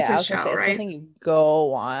 show. It's Yeah, a I was gonna say show, it's right? nothing you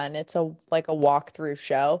go on. It's a like a walkthrough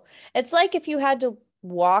show. It's like if you had to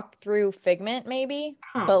walk through Figment, maybe,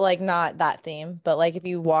 Huh. but like not that theme, but like if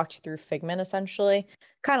you walked through Figment essentially,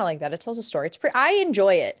 kind of like that. It tells a story. It's pretty, I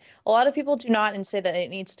enjoy it. A lot of people do not and say that it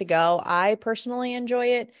needs to go. I personally enjoy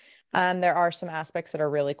it. There are some aspects that are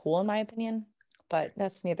really cool in my opinion, but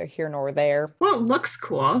that's neither here nor there. Well, it looks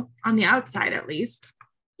cool on the outside, at least.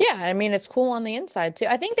 Yeah, I mean it's cool on the inside too.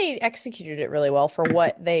 I think they executed it really well for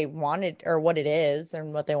what they wanted or what it is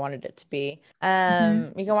and what they wanted it to be.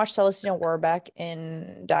 Mhm. You can watch Celestina Warbeck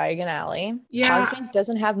in Diagon Alley. Yeah. Hogsmeade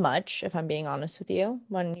doesn't have much, if I'm being honest with you.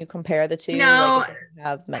 When you compare the two, like No, it doesn't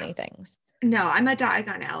have many things. no, I'm a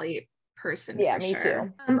Diagon Alley person Yeah, for me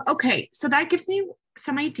sure. too. Okay, so that gives me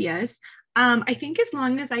some ideas. I think as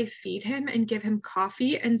long as I feed him and give him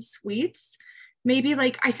coffee and sweets, maybe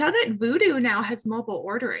like I saw that Voodoo now has mobile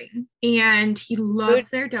ordering and he Food. loves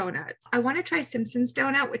their donuts. I want to try Simpsons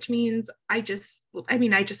donut, which means I just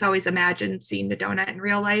always imagine seeing the donut in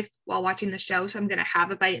real life while watching the show. So I'm going to have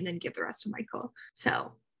a bite and then give the rest to Michael.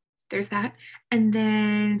 So there's that. And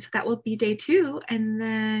then, so that will be day 2. And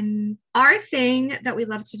then our thing that we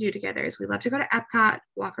love to do together is we love to go to Epcot,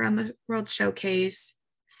 walk around the World Showcase,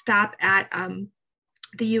 stop at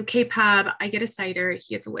the UK pub. I get a cider,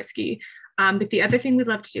 he gets a whiskey. But the other thing we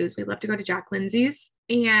love to do is we love to go to Jack Lindsay's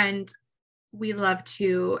and we love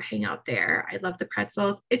to hang out there. I love the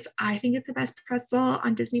pretzels. I think it's the best pretzel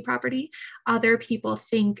on Disney property. Other people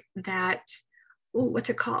think that, what's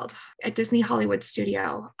it called? At Disney Hollywood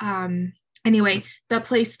Studio. Anyway, the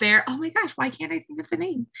place there. Oh my gosh, why can't I think of the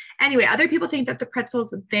name? Anyway, other people think that the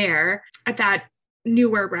pretzels there at that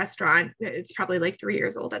newer restaurant, it's probably like 3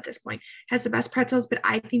 years old at this point, has the best pretzels, but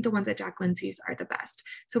I think the ones at Jack Lindsay's are the best.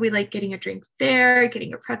 So we like getting a drink there,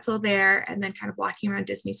 getting a pretzel there, and then kind of walking around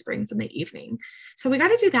Disney Springs in the evening. So we got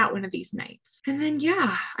to do that one of these nights. And then,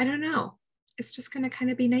 yeah, I don't know. It's just going to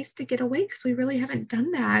kind of be nice to get away because we really haven't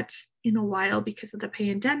done that in a while because of the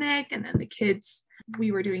pandemic. And then the kids,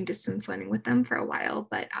 we were doing distance learning with them for a while,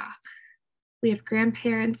 but we have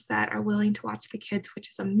grandparents that are willing to watch the kids, which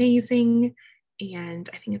is amazing. And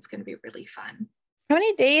I think it's going to be really fun. How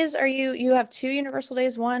many days are you have 2 Universal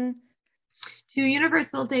days, 2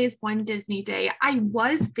 Universal days, 1 Disney day. I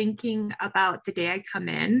was thinking about the day I come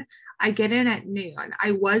in. I get in at noon.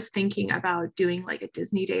 I was thinking about doing like a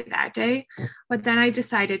Disney day that day, but then I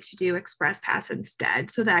decided to do Express Pass instead.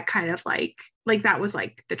 So that kind of like that was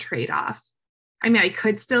like the trade-off. I mean, I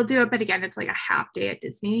could still do it, but again, it's like a half day at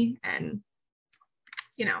Disney and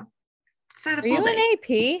it's not a Are full you in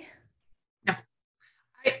day. AP? No,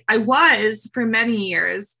 I was for many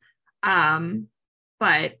years.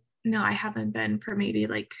 But no, I haven't been for maybe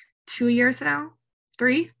like 2 years now.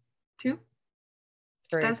 3, 2,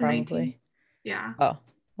 3 2019. probably. Yeah. Oh,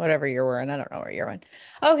 whatever you're wearing. I don't know where you're in.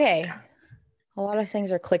 Okay. A lot of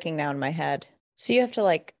things are clicking now in my head. So you have to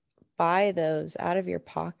like buy those out of your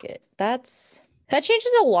pocket. That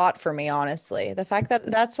changes a lot for me, honestly. The fact that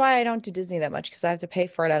that's why I don't do Disney that much because I have to pay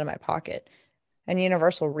for it out of my pocket. And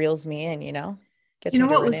Universal reels me in, gets You me know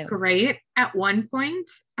to what was renew. great? At one point,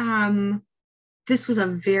 this was a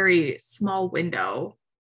very small window.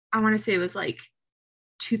 I want to say it was like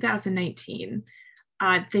 2019.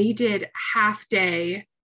 They did half day.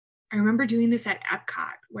 I remember doing this at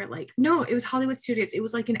Epcot where no, it was Hollywood Studios. It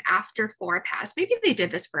was like an after 4 pass. Maybe they did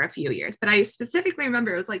this for a few years, but I specifically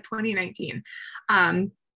remember it was like 2019.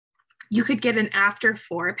 You could get an after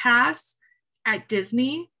 4 pass at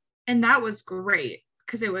Disney, and that was great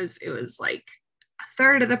because it was like a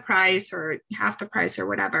third of the price or half the price or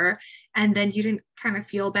whatever. And then you didn't kind of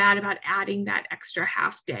feel bad about adding that extra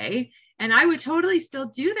half day. And I would totally still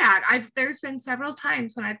do that. There's been several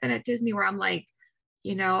times when I've been at Disney where I'm like,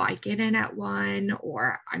 I get in at 1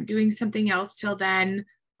 or I'm doing something else till then,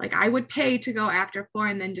 Like I would pay to go after 4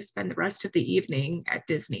 and then just spend the rest of the evening at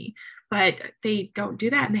Disney, but they don't do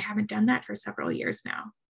that. And they haven't done that for several years now.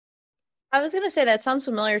 I was gonna say that sounds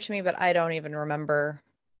familiar to me, but I don't even remember.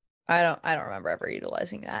 I don't remember ever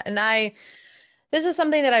utilizing that. And this is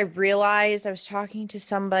something that I realized. I was talking to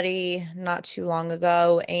somebody not too long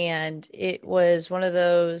ago, and it was one of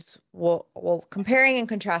those, well, comparing and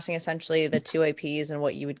contrasting essentially the two APs and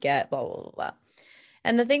what you would get, blah, blah, blah, blah.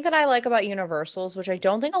 And the thing that I like about Universals, which I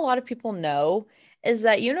don't think a lot of people know, is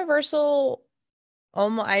that Universal,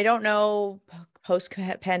 I don't know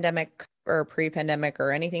post-pandemic or pre-pandemic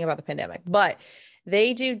or anything about the pandemic, but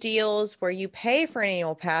they do deals where you pay for an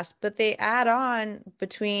annual pass, but they add on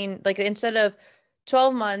between, like, instead of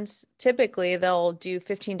 12 months, typically they'll do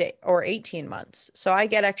 15 to or 18 months. So I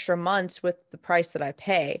get extra months with the price that I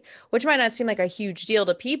pay, which might not seem like a huge deal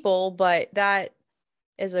to people, but that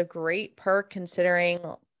is a great perk considering,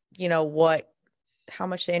 how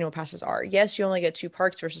much the annual passes are. Yes, you only get 2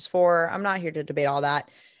 parks versus 4. I'm not here to debate all that.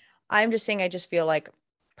 I'm just saying I just feel like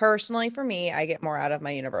personally for me, I get more out of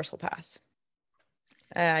my Universal pass.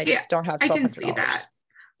 And I just don't have I can $1,200. see that.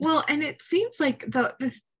 Well, and it seems like the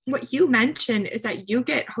what you mentioned is that you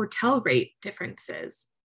get hotel rate differences,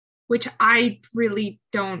 which I really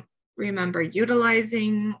don't remember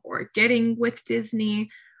utilizing or getting with Disney.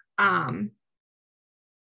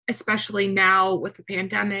 Especially now with the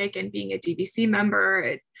pandemic and being a DVC member,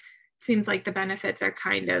 it seems like the benefits are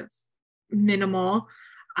kind of minimal.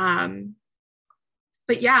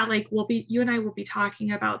 But yeah, like you and I will be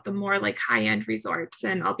talking about the more like high-end resorts,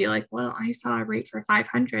 and I'll be like, well, I saw a rate for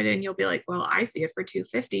 500, and you'll be like, well, I see it for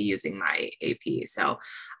 250 using my AP. So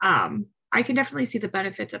I can definitely see the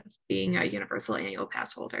benefits of being a Universal annual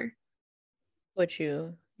pass holder. Which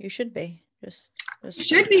you should be. Just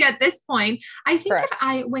should be at this point. I think Correct. if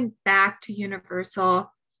I went back to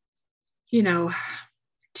Universal,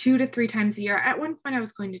 2 to 3 times a year. At one point, I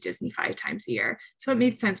was going to Disney 5 times a year. So it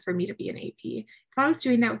made sense for me to be an AP. If I was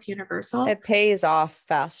doing that with Universal, it pays off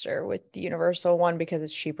faster with the Universal, one, because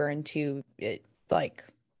it's cheaper, and two, it, like,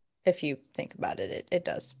 if you think about it, it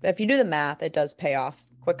does. If you do the math, it does pay off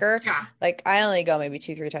quicker. Yeah. Like I only go maybe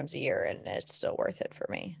 2, 3 times a year, and it's still worth it for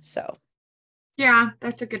me. So yeah,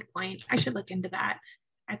 that's a good point. I should look into that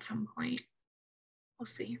at some point. We'll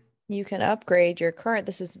see. you can upgrade your current,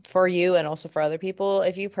 this is for you and also for other people.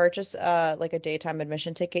 If you purchase like a daytime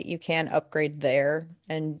admission ticket, you can upgrade there,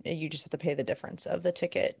 and you just have to pay the difference of the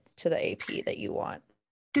ticket to the AP that you want.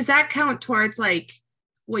 Does that count towards like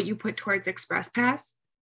what you put towards Express Pass?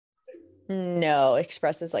 No,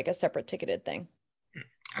 Express is like a separate ticketed thing.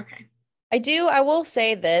 Okay. I will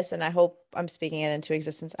say this, and I hope I'm speaking it into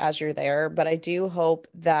existence as you're there, but I do hope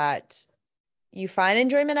that you find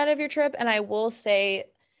enjoyment out of your trip. And I will say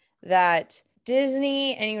that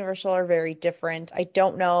Disney and Universal are very different. I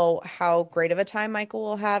don't know how great of a time Michael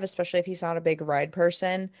will have, especially if he's not a big ride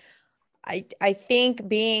person. I think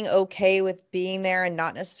being okay with being there and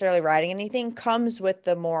not necessarily riding anything comes with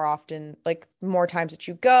the more often, like more times that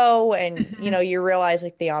you go, and you realize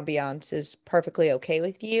like the ambiance is perfectly okay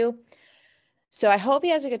with you. So I hope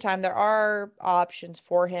he has a good time. There are options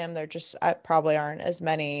for him. There just probably aren't as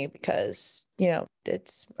many because,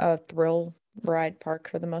 it's a thrill ride park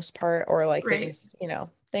for the most part, or like right.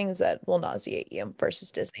 things that will nauseate you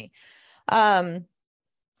versus Disney.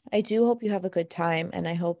 I do hope you have a good time, and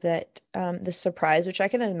I hope that the surprise, which I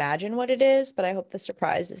can imagine what it is, but I hope the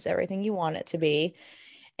surprise is everything you want it to be.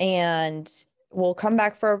 And we'll come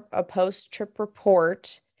back for a post-trip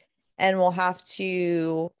report, and we'll have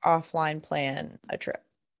to offline plan a trip.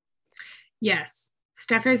 Yes.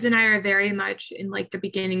 Steffers and I are very much in like the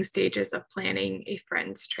beginning stages of planning a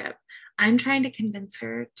friend's trip. I'm trying to convince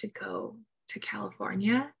her to go to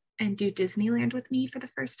California and do Disneyland with me for the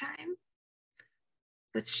first time.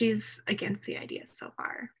 But she's against the idea so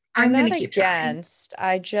far. I'm going to keep against.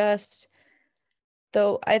 Trying.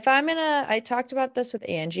 I talked about this with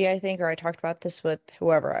Angie, I think, or I talked about this with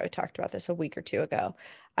whoever. I talked about this a week or two ago.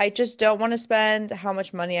 I just don't want to spend how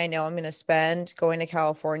much money I know I'm going to spend going to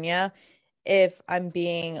California if I'm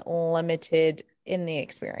being limited in the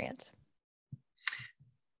experience.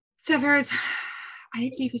 Steffers, I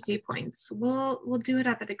have DVC points. We'll do it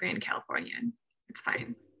up at the Grand Californian. It's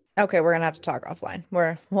fine. Okay, we're gonna have to talk offline.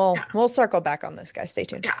 We'll circle back on this, guys. Stay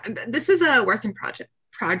tuned. Yeah, this is a work in progress.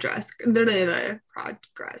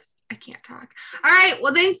 I can't talk. All right.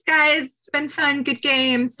 Well, thanks, guys. It's been fun. Good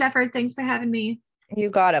game. Steffers, thanks for having me. You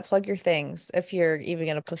got it. Plug your things if you're even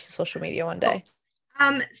gonna post to social media one day.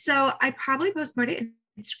 So I probably post more to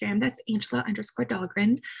Instagram. That's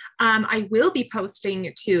Angela_Dahlgren. I will be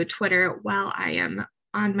posting to Twitter while I am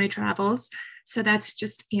on my travels. So that's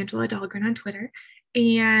just Angela Dahlgren on Twitter.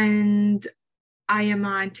 And I am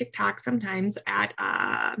on TikTok sometimes at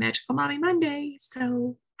Magical Mommy Monday.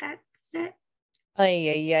 So that's it.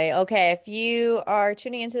 Okay, if you are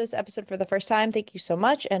tuning into this episode for the first time, thank you so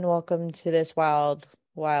much and welcome to this wild,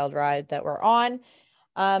 wild ride that we're on.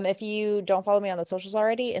 If you don't follow me on the socials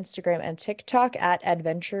already, Instagram and TikTok at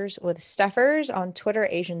Adventures with Steffers, on Twitter,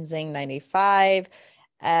 AsianZing95.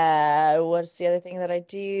 What's the other thing that I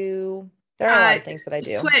do? There are a lot of things that I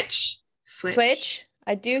do. Twitch.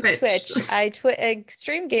 I do Twitch. I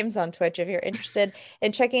stream games on Twitch if you're interested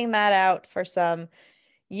in checking that out for some,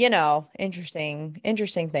 interesting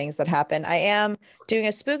things that happen. I am doing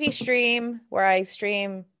a spooky stream where I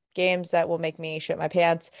stream games that will make me shit my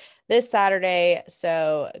pants this Saturday.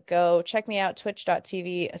 So go check me out,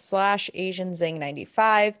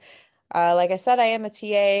 twitch.tv/AsianZing95. Like I said, I am a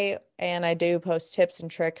TA and I do post tips and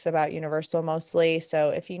tricks about Universal mostly.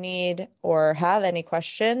 So if you need or have any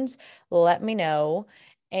questions, let me know.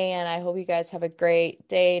 And I hope you guys have a great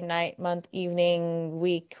day, night, month, evening,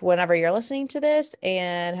 week, whenever you're listening to this.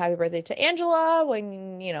 And happy birthday to Angela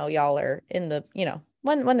when, y'all are in the,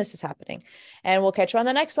 when this is happening. And we'll catch you on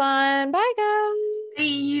the next one. Bye, guys.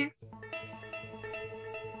 Bye.